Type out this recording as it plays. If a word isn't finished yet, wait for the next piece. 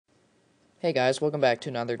Hey guys, welcome back to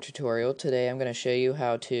another tutorial. Today I'm going to show you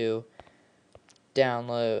how to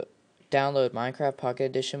download Minecraft Pocket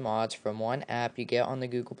Edition mods from one app you get on the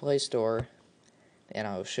Google Play Store, and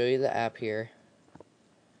I'll show you the app here.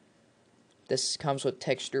 This comes with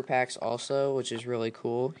texture packs also, which is really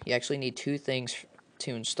cool. You actually need two things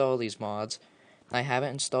to install these mods. I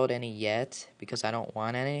haven't installed any yet because I don't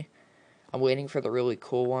want any. I'm waiting for the really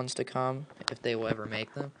cool ones to come, if they will ever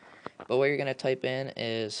make them. But what you're going to type in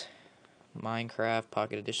is Minecraft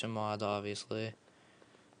Pocket Edition mods, obviously.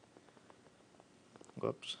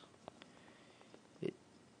 Whoops.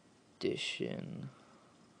 Edition.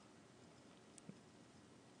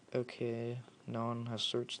 Okay, no one has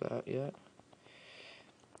searched that yet.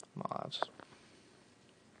 Mods.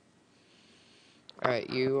 Alright,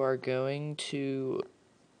 you are going to...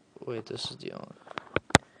 Wait, this is the only...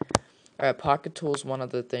 Alright, PocketTool is one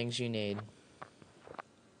of the things you need.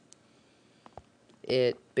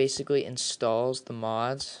 It basically installs the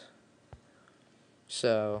mods.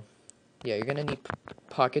 So, yeah, you're going to need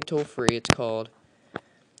PocketTool free, it's called.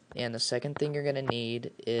 And the second thing you're going to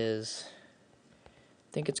need is...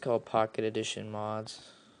 I think it's called Pocket Edition mods.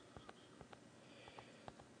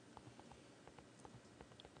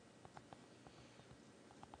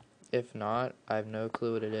 If not, I have no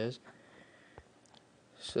clue what it is.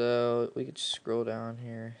 So, we could scroll down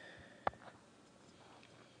here.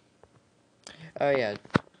 Oh yeah,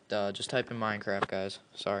 just type in Minecraft, guys.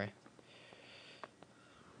 Sorry.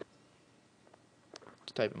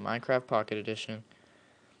 Just type in Minecraft Pocket Edition.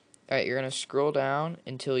 Alright, you're going to scroll down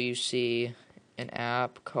until you see an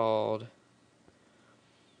app called...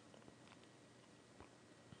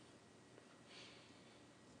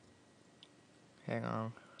 Hang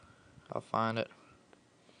on. I'll find it.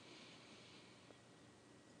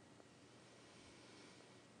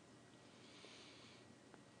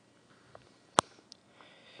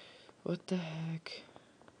 What the heck?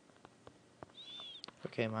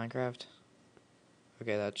 Okay, Minecraft.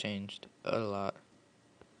 Okay, that changed a lot.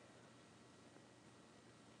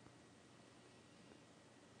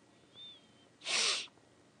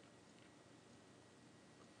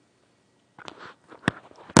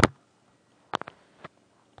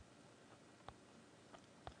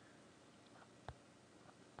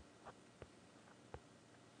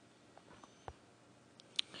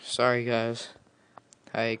 Sorry, guys.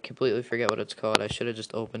 I completely forget what it's called. I should have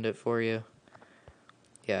just opened it for you.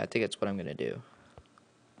 Yeah, I think that's what I'm going to do.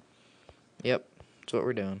 Yep, that's what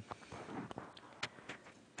we're doing.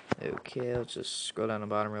 Okay, let's just scroll down the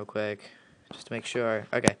bottom real quick, just to make sure.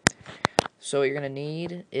 Okay, so what you're going to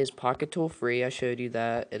need is PocketTool free. I showed you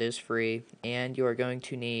that. It is free. And you are going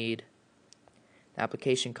to need an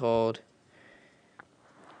application called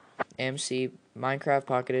MC Minecraft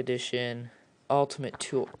Pocket Edition Ultimate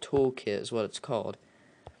Toolkit is what it's called.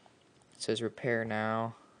 It says repair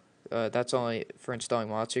now. That's only for installing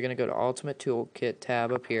mods. So you're going to go to Ultimate Toolkit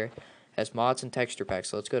tab up here. It has mods and texture packs.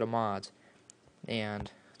 So let's go to mods.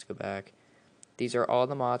 And let's go back. These are all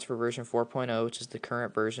the mods for version 4.0, which is the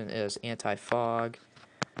current version. Is anti-fog,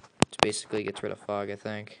 which basically gets rid of fog, I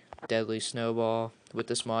think. Deadly snowball. With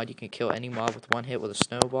this mod, you can kill any mob with one hit with a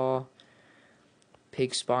snowball.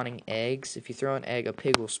 Pig spawning eggs. If you throw an egg, a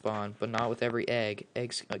pig will spawn, but not with every egg.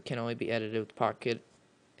 Eggs can only be edited with Pocket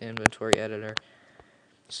Inventory Editor.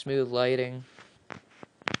 Smooth lighting.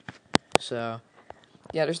 So,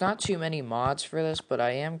 yeah, there's not too many mods for this, but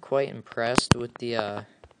I am quite impressed with the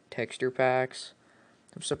texture packs.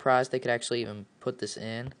 I'm surprised they could actually even put this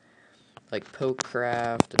in. Like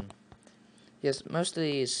Pokecraft, and yes, most of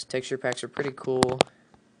these texture packs are pretty cool.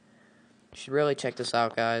 You should really check this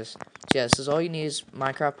out, guys. So yeah, this is all you need is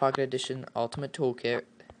Minecraft Pocket Edition Ultimate Toolkit,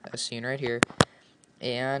 as seen right here.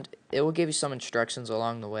 And it will give you some instructions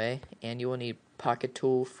along the way, and you will need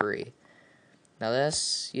PocketTool free. Now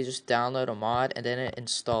this, you just download a mod, and then it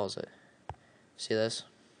installs it. See this?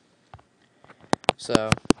 So,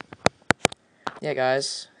 yeah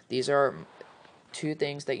guys, these are two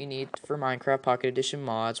things that you need for Minecraft Pocket Edition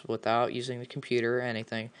mods without using the computer or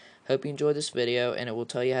anything. Hope you enjoyed this video, and it will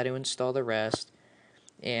tell you how to install the rest.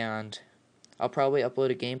 And I'll probably upload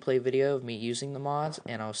a gameplay video of me using the mods,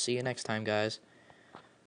 and I'll see you next time, guys.